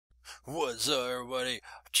What's up, everybody?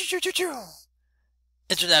 Choo-choo-choo-choo.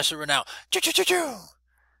 International renown. Choo-choo-choo-choo.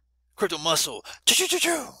 Crypto muscle.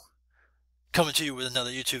 Choo-choo-choo-choo. Coming to you with another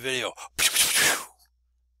YouTube video.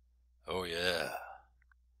 Oh yeah.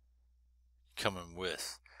 Coming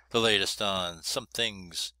with the latest on some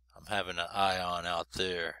things I'm having an eye on out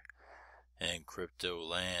there in crypto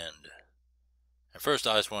land. And first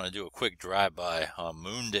I just want to do a quick drive-by on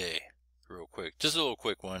Moonday. Real quick. Just a little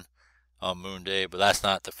quick one on Moonday, but that's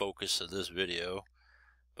not the focus of this video.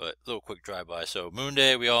 But a little quick drive-by. So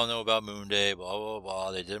Moonday, we all know about Moonday, blah, blah,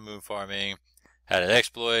 blah. They did moon farming, had an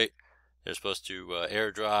exploit. They're supposed to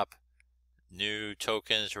airdrop new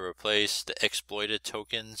tokens to replace the exploited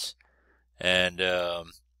tokens. And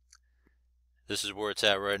this is where it's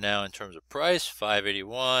at right now in terms of price,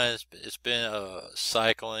 581. It's been a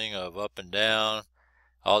cycling of up and down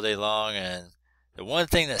all day long. And the one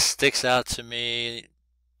thing that sticks out to me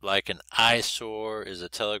like an eyesore is a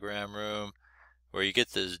Telegram room where you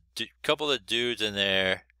get this couple of dudes in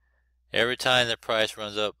there. Every time the price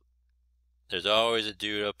runs up, there's always a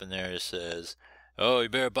dude up in there that says, oh, you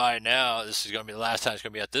better buy it now. This is going to be the last time it's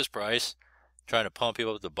going to be at this price. Trying to pump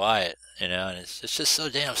people up to buy it, you know, and it's just so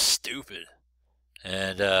damn stupid.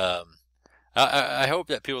 And I hope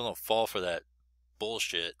that people don't fall for that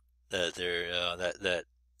bullshit that they're that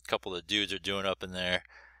couple of dudes are doing up in there,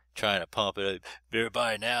 trying to pump it up. Better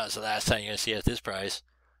buy it now. It's the last time you're going to see it at this price.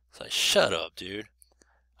 It's like, shut up, dude.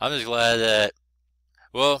 I'm just glad that,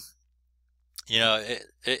 well, you know,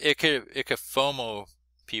 it could FOMO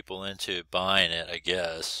people into buying it, I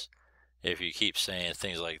guess, if you keep saying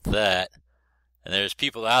things like that. And there's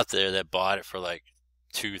people out there that bought it for like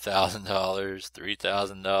 $2,000,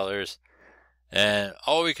 $3,000. And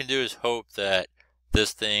all we can do is hope that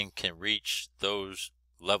this thing can reach those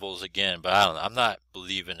levels again. But I don't know. I'm not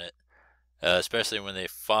believing it, especially when they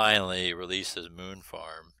finally release this moon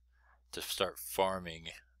farm to start farming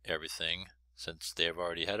everything, since they've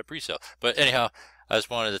already had a pre-sale. But anyhow, I just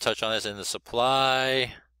wanted to touch on this. And the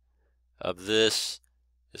supply of this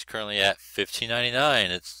is currently at $15.99.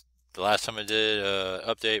 It's the last time I did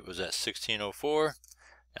update was at $16.04.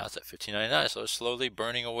 Now it's at $15.99, so it's slowly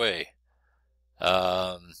burning away.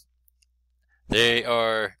 They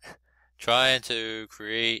are trying to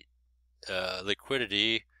create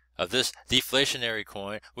liquidity of this deflationary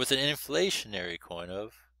coin with an inflationary coin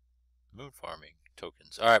of moon farming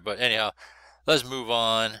tokens. Alright, but anyhow, let's move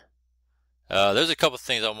on. There's a couple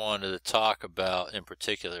things I wanted to talk about in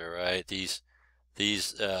particular, right? These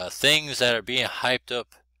things that are being hyped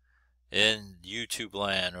up in YouTube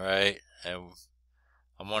land, right? And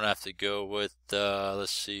I'm gonna have to go with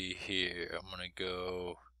let's see here. I'm gonna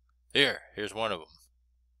go here. Here's one of them.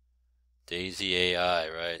 Daisy AI,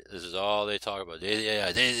 right? This is all they talk about. Daisy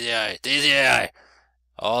AI, Daisy AI, Daisy AI.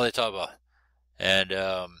 All they talk about. And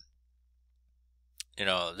you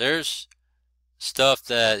know, there's stuff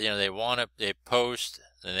that, you know, they post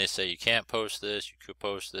and they say you can't post this, you could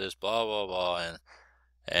post this, blah blah blah,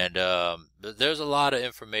 and there's a lot of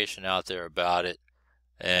information out there about it.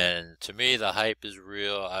 And to me, the hype is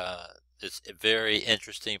real. It's a very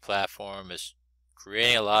interesting platform. It's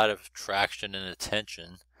creating a lot of traction and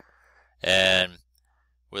attention. And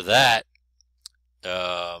with that,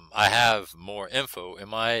 I have more info in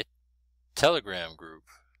my Telegram group.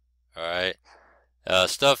 All right,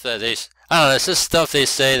 stuff that I don't know. It's just stuff they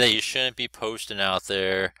say that you shouldn't be posting out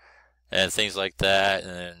there, and things like that.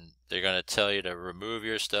 And they're gonna tell you to remove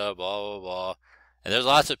your stuff, blah blah blah. And there's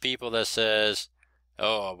lots of people that says,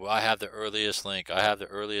 oh, well, I have the earliest link. I have the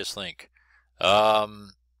earliest link.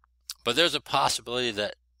 But there's a possibility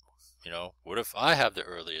that, you know, what if I have the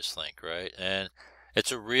earliest link, right? And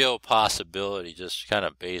it's a real possibility, just kind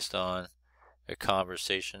of based on a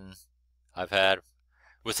conversation I've had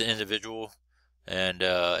with an individual. And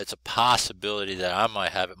it's a possibility that I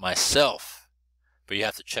might have it myself. But you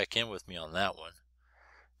have to check in with me on that one.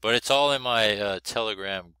 But it's all in my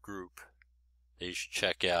Telegram group that you should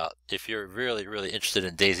check out if you're really, really interested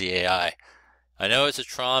in Daisy AI. I know it's a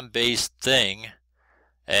Tron-based thing,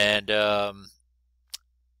 and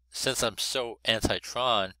since I'm so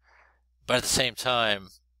anti-Tron, but at the same time,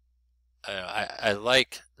 I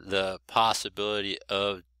like the possibility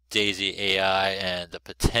of Daisy AI and the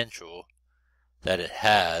potential that it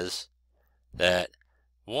has. That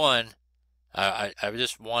one, I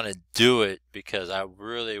just want to do it because I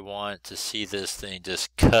really want to see this thing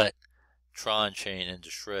just cut Tron chain into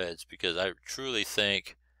shreds, because I truly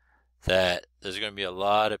think that there's going to be a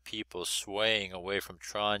lot of people swaying away from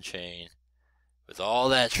Tron chain with all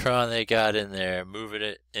that Tron they got in there, moving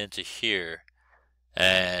it into here.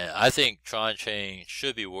 And I think Tron chain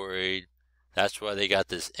should be worried. That's why they got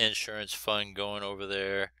this insurance fund going over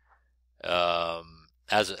there.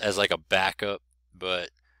 as like a backup, but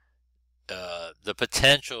the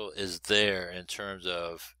potential is there in terms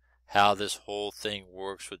of how this whole thing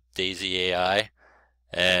works with Daisy AI,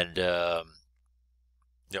 and the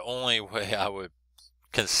only way I would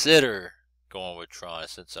consider going with Tron,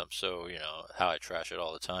 since I'm so, how I trash it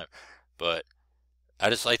all the time, but I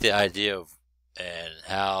just like the idea of and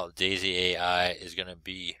how Daisy AI is going to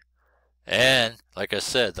be, and like I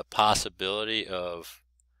said, the possibility of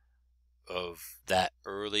that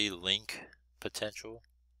early link potential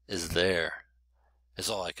is there. Is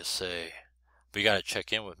all I can say. But you got to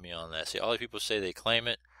check in with me on that. See, all the people say they claim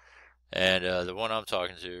it, and the one I'm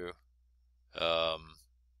talking to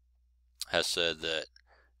has said that,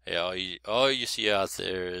 hey, all you see out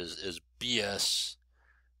there is BS,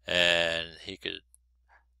 and he could,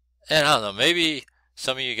 and I don't know, maybe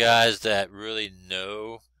some of you guys that really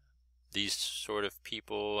know these sort of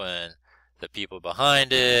people and the people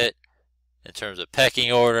behind it in terms of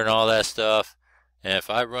pecking order and all that stuff, and if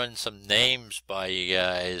I run some names by you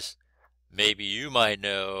guys, maybe you might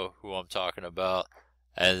know who I'm talking about,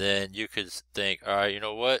 and then you could think, all right, you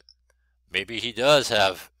know what? Maybe he does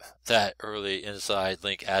have that early inside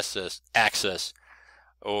link access,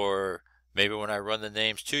 or maybe when I run the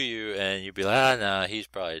names to you and you'd be like, nah, he's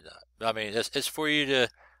probably not. I mean, it's for you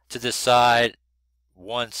to decide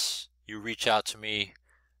once you reach out to me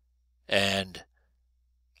and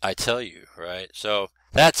I tell you, right? So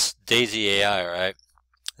that's Daisy AI, right?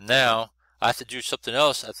 Now I have to do something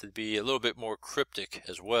else. I have to be a little bit more cryptic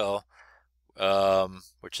as well,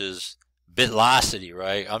 which is Bitlocity,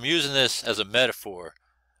 right? I'm using this as a metaphor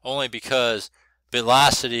only because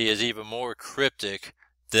Bitlocity is even more cryptic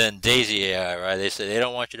than Daisy AI, right? They say they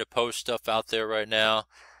don't want you to post stuff out there right now,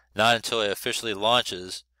 not until it officially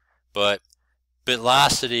launches, but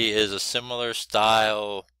Bitlocity is a similar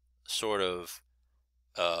style sort of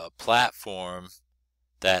platform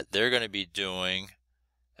that they're going to be doing,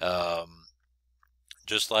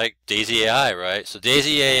 just like Daisy AI, right? So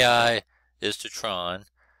Daisy AI is to Tron,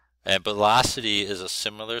 and Bitlocity is a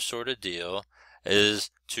similar sort of deal,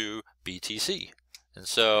 is to BTC. And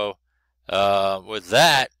so with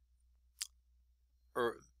that,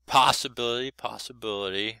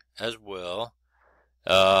 possibility as well,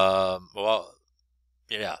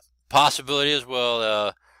 possibility as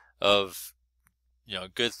well of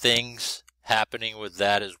good things happening with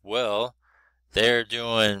that as well. They're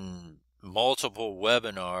doing multiple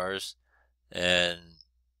webinars and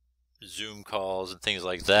Zoom calls and things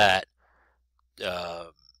like that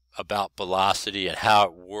about Bitlocity and how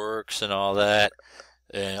it works and all that.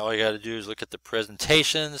 And all you got to do is look at the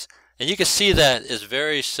presentations, and you can see that is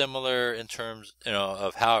very similar in terms,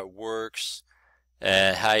 of how it works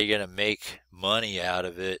and how you're going to make money out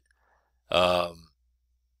of it.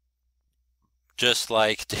 Just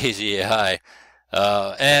like Daisy AI.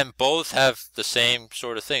 And both have the same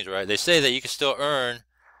sort of things, right? They say that you can still earn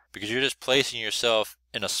because you're just placing yourself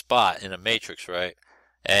in a spot, in a matrix, right?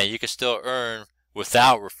 And you can still earn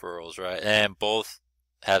without referrals, right? And both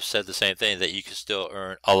have said the same thing, that you can still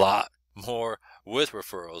earn a lot more with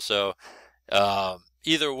referrals. So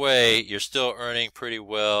either way, you're still earning pretty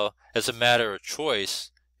well. It's a matter of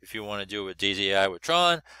choice if you want to do it with Daisy AI with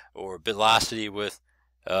Tron or Bitlocity with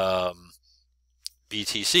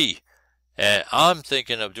BTC. And I'm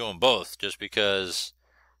thinking of doing both just because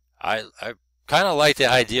I kind of like the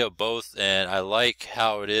idea of both, and I like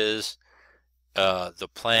how it is, the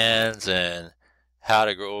plans and how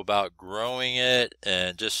to go about growing it,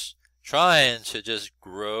 and just trying to just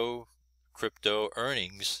grow crypto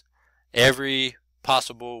earnings every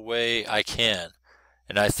possible way I can.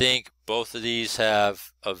 And I think both of these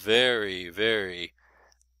have a very, very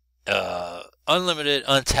unlimited,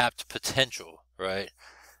 untapped potential, right?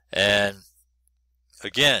 And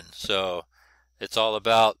again, so it's all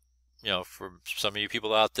about, for some of you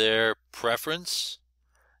people out there, preference,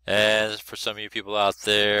 and for some of you people out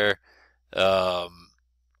there,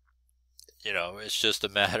 it's just a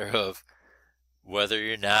matter of whether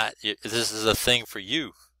you're not, this is a thing for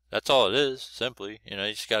you. That's all it is, simply. You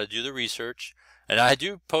just got to do the research. And I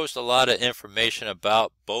do post a lot of information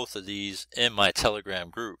about both of these in my Telegram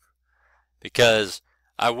group, because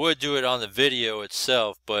I would do it on the video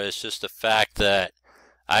itself, but it's just the fact that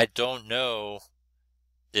I don't know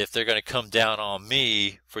if they're going to come down on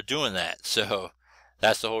me for doing that. So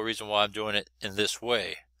that's the whole reason why I'm doing it in this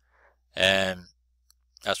way. And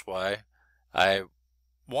that's why I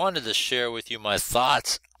wanted to share with you my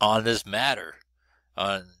thoughts on this matter,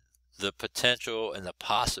 on the potential and the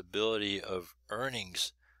possibility of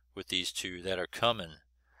earnings with these two that are coming.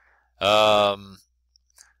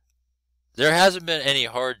 There hasn't been any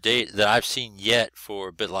hard date that I've seen yet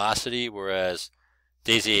for Bitlocity, whereas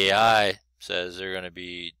Daisy AI says they're going to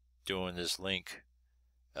be doing this link,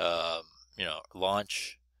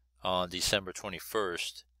 launch on December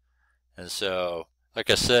 21st. And so, like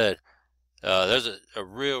I said, there's a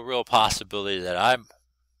real possibility that I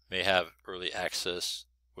may have early access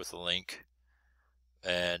with the link.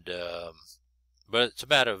 And but it's a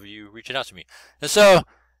matter of you reaching out to me. And so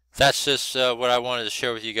that's just what I wanted to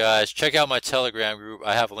share with you guys. Check out my Telegram group.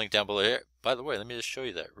 I have a link down below here. By the way, let me just show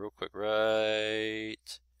you that real quick right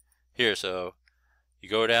here. So you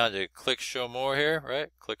go down to click show more here, right?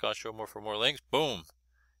 Click on show more for more links. Boom.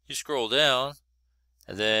 You scroll down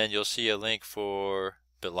and then you'll see a link for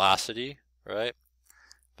Bitlocity, right?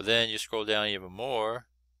 But then you scroll down even more.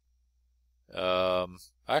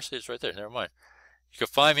 Actually, it's right there. Never mind. You can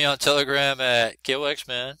find me on Telegram at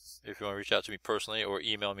KOXman if you want to reach out to me personally, or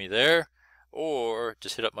email me there, or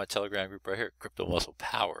just hit up my Telegram group right here, Crypto Muscle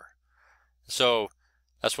Power. So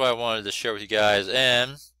that's what I wanted to share with you guys.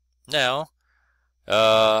 And now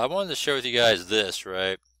I wanted to share with you guys this,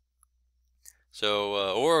 right?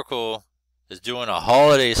 So Oracle is doing a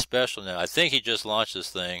holiday special now. I think he just launched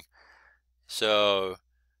this thing. So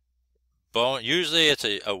usually it's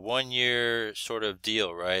a 1-year sort of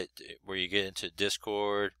deal, right? Where you get into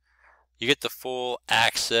Discord. You get the full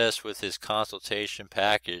access with his consultation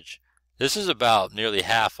package. This is about nearly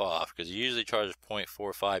half off because he usually charges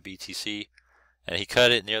 0.45 BTC. And he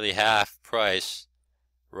cut it nearly half price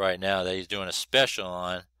right now that he's doing a special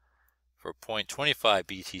on for 0.25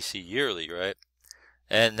 BTC yearly, right?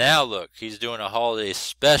 And now look, he's doing a holiday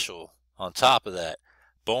special on top of that.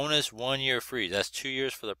 Bonus 1 year free. That's 2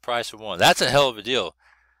 years for the price of one. That's a hell of a deal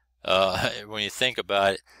when you think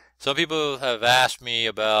about it. Some people have asked me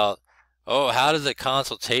about, oh, how does the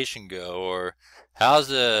consultation go, or how's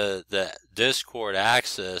the Discord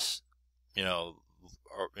access,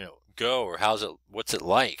 go, or what's it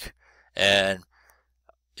like? And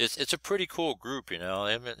it's a pretty cool group,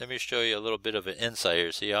 Let me show you a little bit of an insight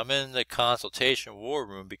here. See, I'm in the consultation war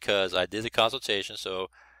room because I did the consultation,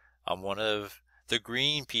 so I'm one of the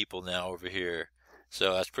green people now over here.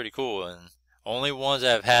 So that's pretty cool, and only ones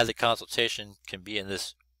that have had the consultation can be in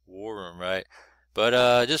this war room, right?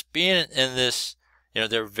 But just being in this,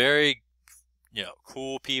 they're very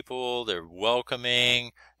cool people. They're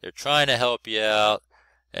welcoming. They're trying to help you out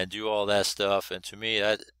and do all that stuff. And to me,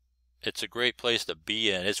 it's a great place to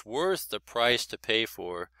be in. It's worth the price to pay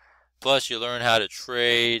for. Plus, you learn how to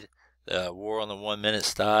trade, war on the 1 minute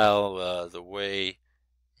style, the way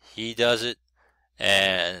he does it.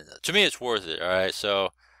 And to me, it's worth it. All right. So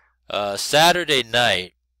Saturday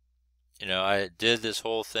night, I did this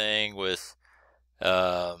whole thing with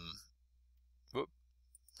not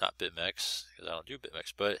BitMEX, because I don't do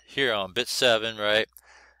BitMEX, but here on Bit7, right?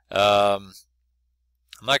 I'm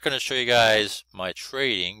not going to show you guys my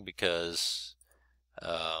trading because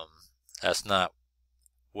that's not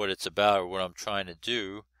what it's about or what I'm trying to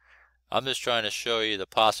do. I'm just trying to show you the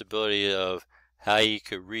possibility of how you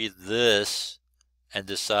could read this and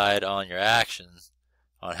decide on your actions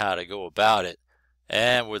on how to go about it.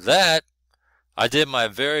 And with that, I did my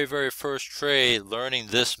very first trade learning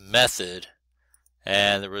this method,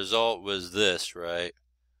 and the result was this, right?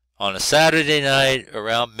 On a Saturday night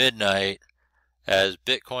around midnight, as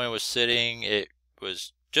Bitcoin was sitting, it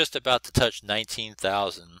was just about to touch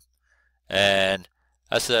 19,000, and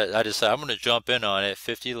I decided I'm going to jump in on it.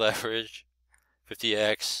 50 leverage,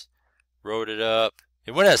 50x, wrote it up.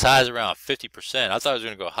 It went as high as around 50%. I thought it was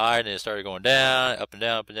going to go higher, and then it started going down, up and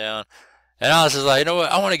down, up and down. And I was just like, you know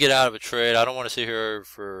what? I want to get out of a trade. I don't want to sit here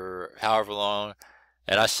for however long.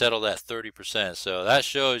 And I settled at 30%. So that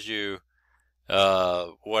shows you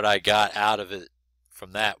what I got out of it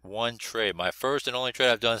from that one trade. My first and only trade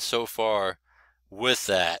I've done so far with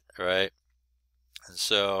that, right? And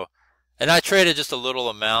so, and I traded just a little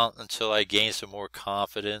amount until I gained some more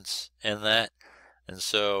confidence in that. And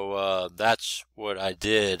so that's what I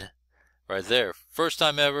did right there. First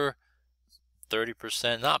time ever,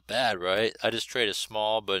 30%, not bad, right? I just traded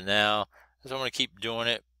small, but now I just want to keep doing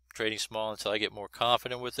it, trading small until I get more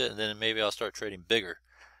confident with it, and then maybe I'll start trading bigger.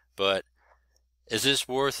 But is this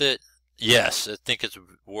worth it? Yes, I think it's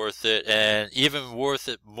worth it, and even worth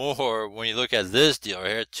it more when you look at this deal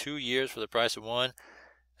right here. 2 years for the price of one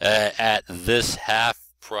at this half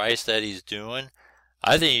price that he's doing.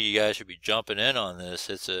 I think you guys should be jumping in on this.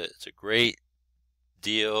 It's a great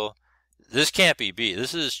deal. This can't be beat.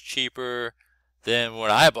 This is cheaper than what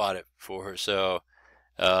I bought it for. So,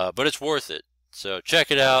 but it's worth it. So check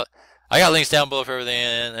it out. I got links down below for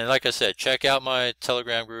everything. And like I said, check out my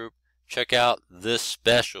Telegram group. Check out this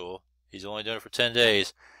special. He's only doing it for 10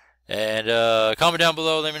 days. And comment down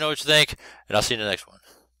below. Let me know what you think. And I'll see you in the next one.